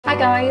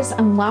guys,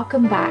 and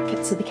welcome back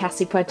to the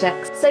Cassie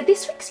project. So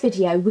this week's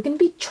video we're going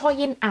to be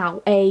trying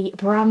out a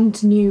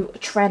brand new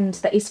trend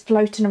that is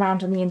floating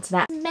around on the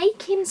internet,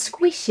 making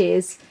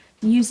squishes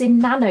using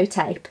nano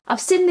tape.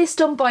 I've seen this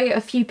done by a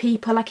few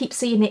people. I keep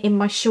seeing it in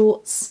my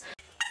shorts.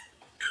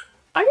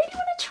 I really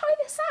want to try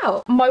this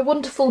out. My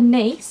wonderful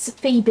niece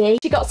Phoebe,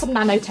 she got some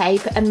nano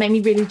tape and made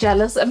me really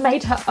jealous and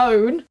made her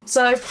own.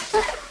 So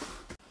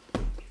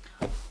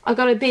I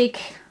got a big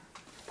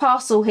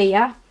parcel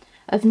here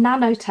of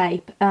nano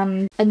tape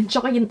and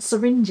giant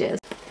syringes.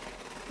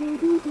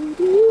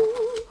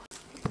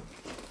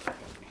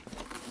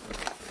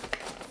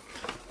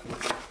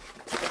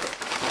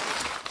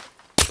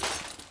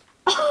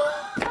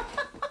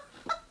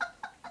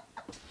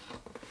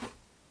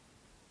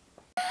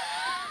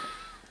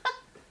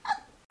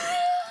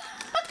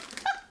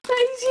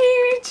 That's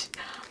huge.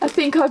 I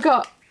think I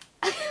got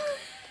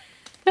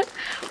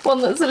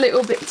one that's a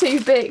little bit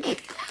too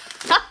big.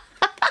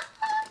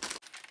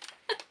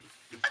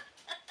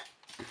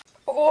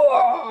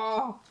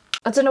 Oh,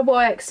 I don't know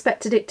why I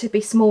expected it to be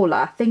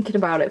smaller. Thinking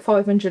about it,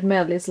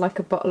 500ml is like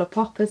a bottle of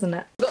pop, isn't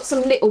it? Got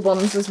some little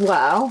ones as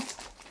well.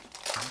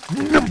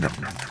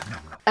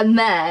 And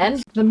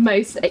then the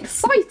most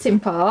exciting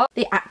part,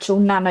 the actual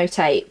nano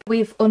tape.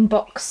 We've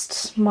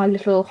unboxed my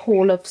little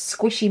haul of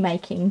squishy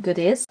making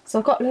goodies. So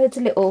I've got loads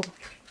of little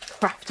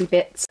crafty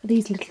bits.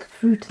 These little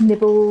fruit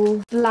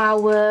nibbles,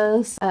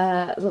 flowers,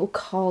 little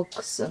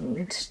cogs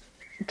and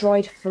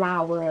dried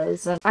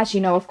flowers, and as you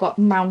know I've got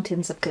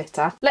mountains of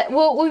glitter.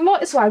 Well, we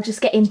might as well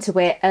just get into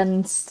it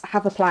and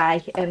have a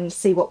play and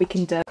see what we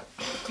can do.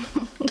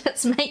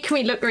 Let's make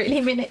me look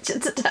really miniature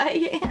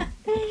today.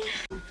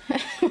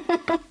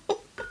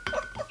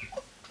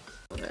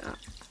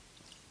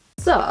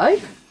 So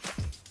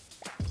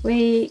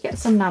we get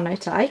some nano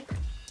tape.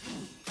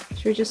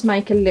 Should we just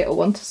make a little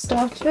one to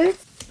start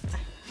with?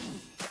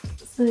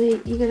 So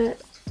you're gonna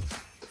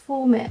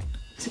form it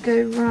to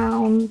go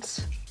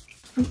round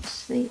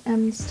each the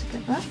ends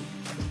together.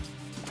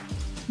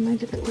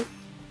 Made a little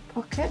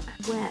pocket.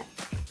 Wet.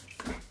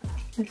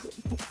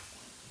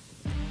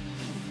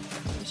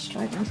 Just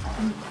try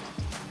and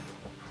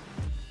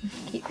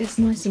keep this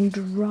nice and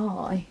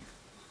dry,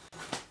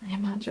 I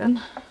imagine.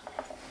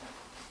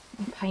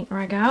 And paint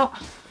rag out.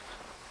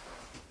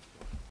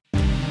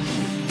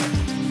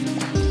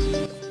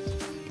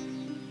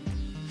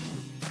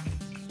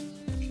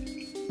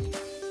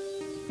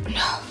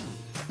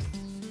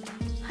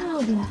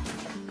 Hello there.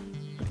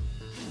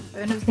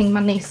 Another thing my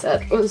niece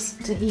said was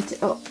to heat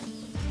it up.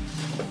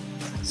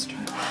 Let's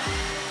try it.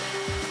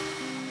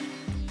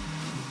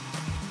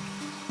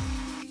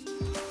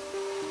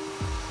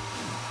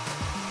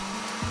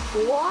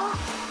 What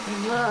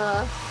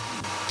the?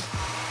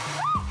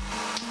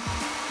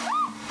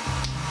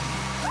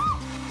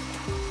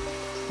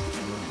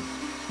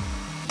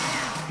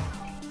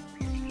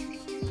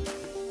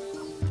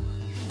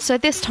 So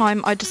this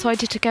time I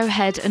decided to go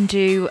ahead and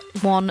do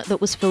one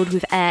that was filled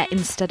with air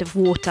instead of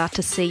water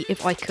to see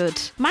if I could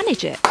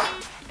manage it.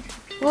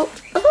 Well,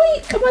 am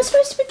I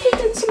supposed to be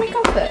peeling something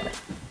off it?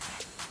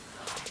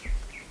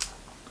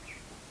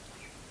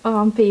 Oh,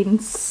 I'm being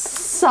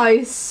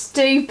so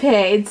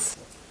stupid.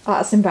 Oh,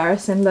 that's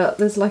embarrassing. Look,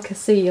 there's like a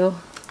seal.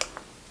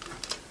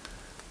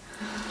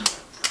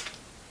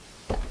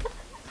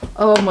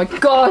 Oh my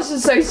gosh, I'm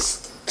so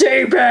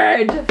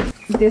stupid.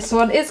 This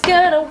one is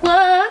gonna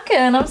work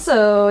and I'm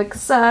so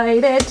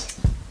excited.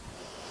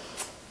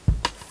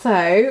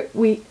 So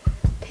we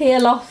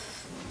peel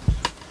off.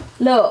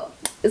 Look,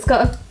 it's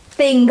got a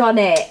thing on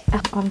it.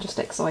 I'm just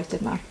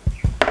excited now.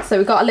 So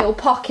we've got a little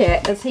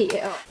pocket. Let's heat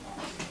it up.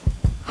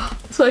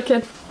 It's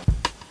working.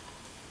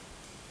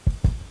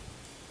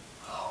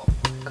 Oh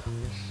my gosh.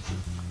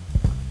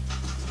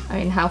 I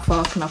mean, how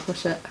far can I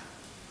push it?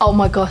 Oh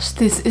my gosh,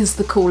 this is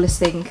the coolest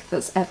thing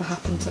that's ever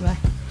happened to me.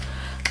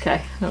 Okay,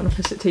 I don't want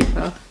to push it too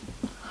far.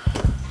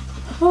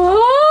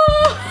 Oh,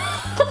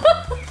 oh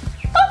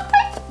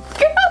my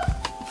god!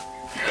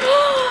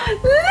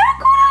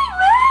 Look what I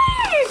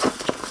made!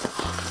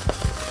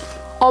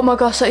 Oh my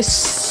gosh, that is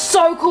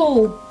so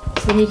cool!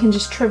 So then you can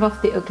just trim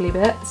off the ugly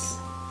bits.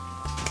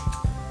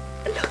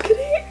 Look at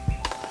it!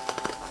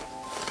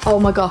 Oh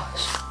my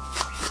gosh.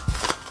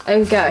 There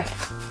we go.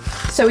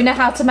 So we know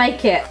how to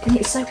make it. And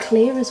it's so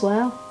clear as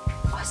well.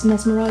 Oh, it's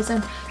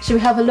mesmerising. Should we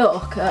have a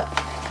look at...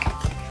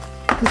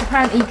 Because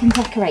apparently you can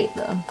decorate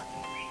them.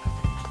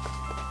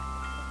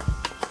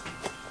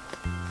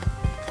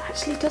 It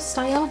actually does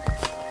stay on.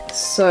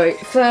 So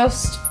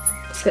first,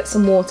 let's get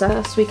some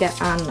water so we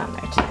get our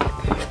nano tape.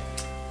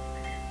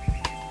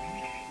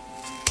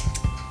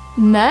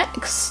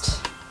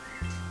 Next,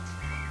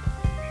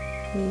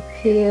 we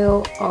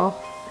peel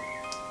off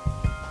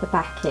the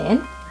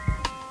backing.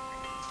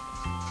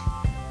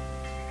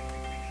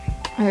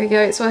 There we go,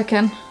 it's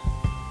working.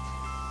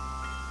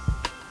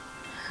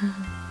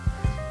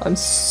 I'm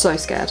so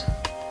scared.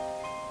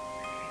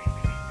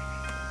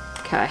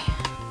 Okay,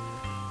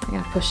 I'm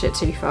gonna push it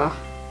too far.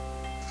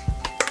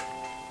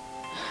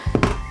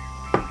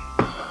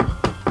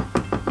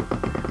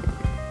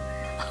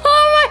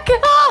 Oh my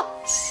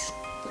gosh!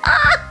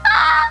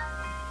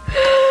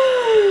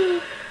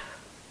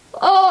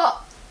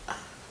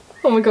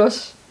 my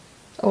gosh.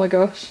 Oh my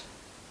gosh.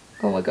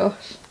 Oh my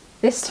gosh.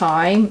 This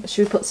time,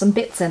 should we put some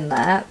bits in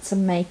there to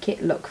make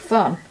it look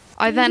fun?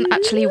 I then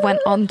actually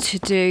went on to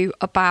do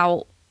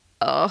about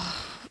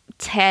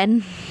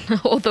 10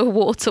 other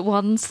water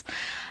ones.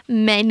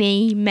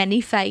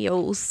 Many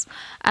fails.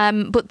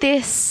 But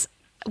this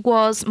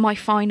was my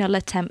final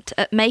attempt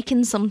at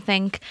making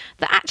something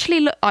that actually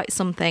looked like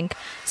something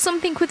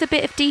with a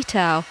bit of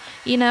detail.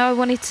 You know, I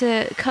wanted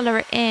to colour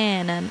it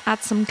in and add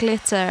some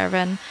glitter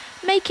and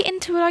make it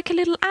into like a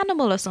little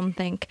animal or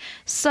something.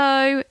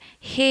 So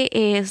here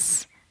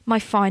is my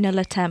final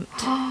attempt.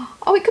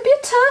 Oh, it could be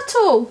a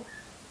turtle.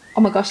 Oh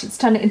my gosh, let's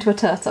turn it into a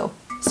turtle.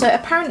 So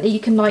apparently you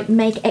can like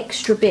make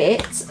extra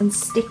bits and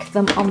stick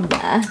them on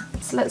there.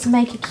 So let's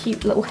make a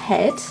cute little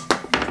head.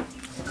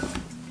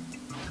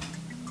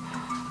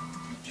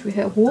 Should we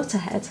hit a water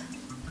head?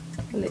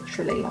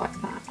 Literally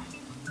like that.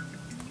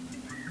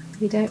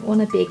 We don't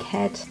want a big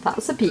head.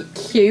 That's a bit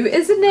cute,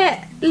 isn't it?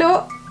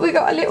 Look, we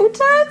got a little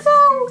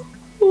turtle.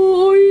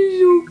 Oh, he's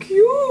so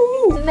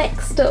cute.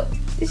 Next up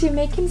is you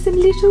making some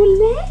little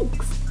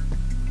legs.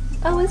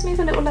 Oh, where's my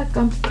little leg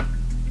gone?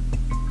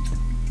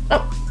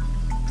 Oh.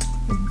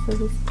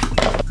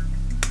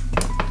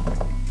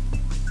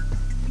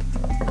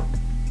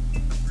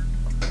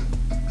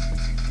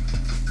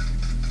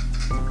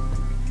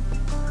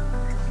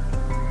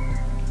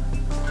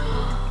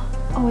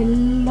 Oh, I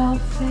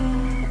love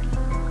it.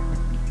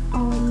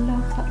 Oh, I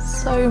love that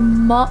so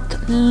much.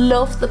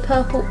 Love the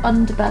purple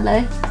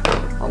underbelly.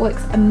 That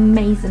works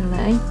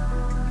amazingly.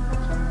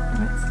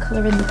 Let's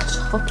colour in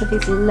the top of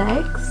his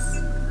legs.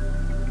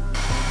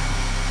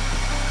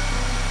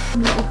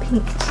 And little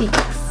pink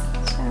cheeks,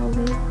 shall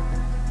we?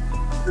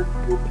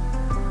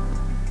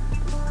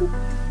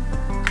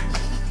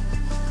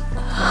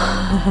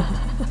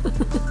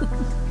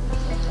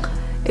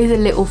 He's a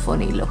little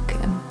funny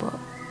looking, but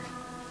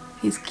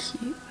he's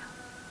cute.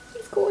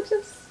 He's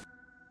gorgeous.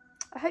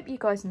 I hope you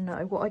guys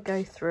know what I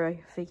go through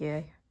for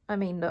you. I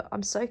mean, look,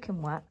 I'm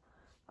soaking wet.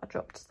 I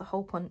dropped the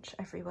whole punch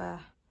everywhere.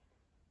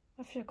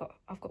 I've got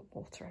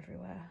water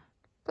everywhere.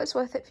 But it's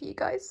worth it for you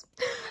guys.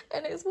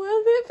 And it's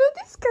worth it for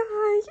this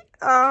guy.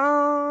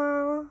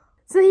 Oh.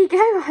 So there you go.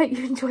 I hope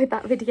you enjoyed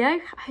that video.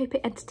 I hope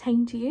it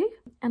entertained you.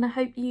 And I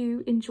hope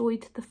you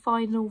enjoyed the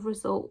final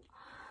result.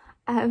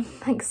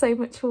 Thanks so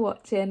much for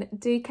watching.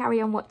 Do carry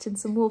on watching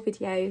some more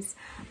videos.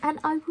 And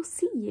I will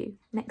see you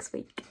next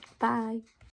week. Bye.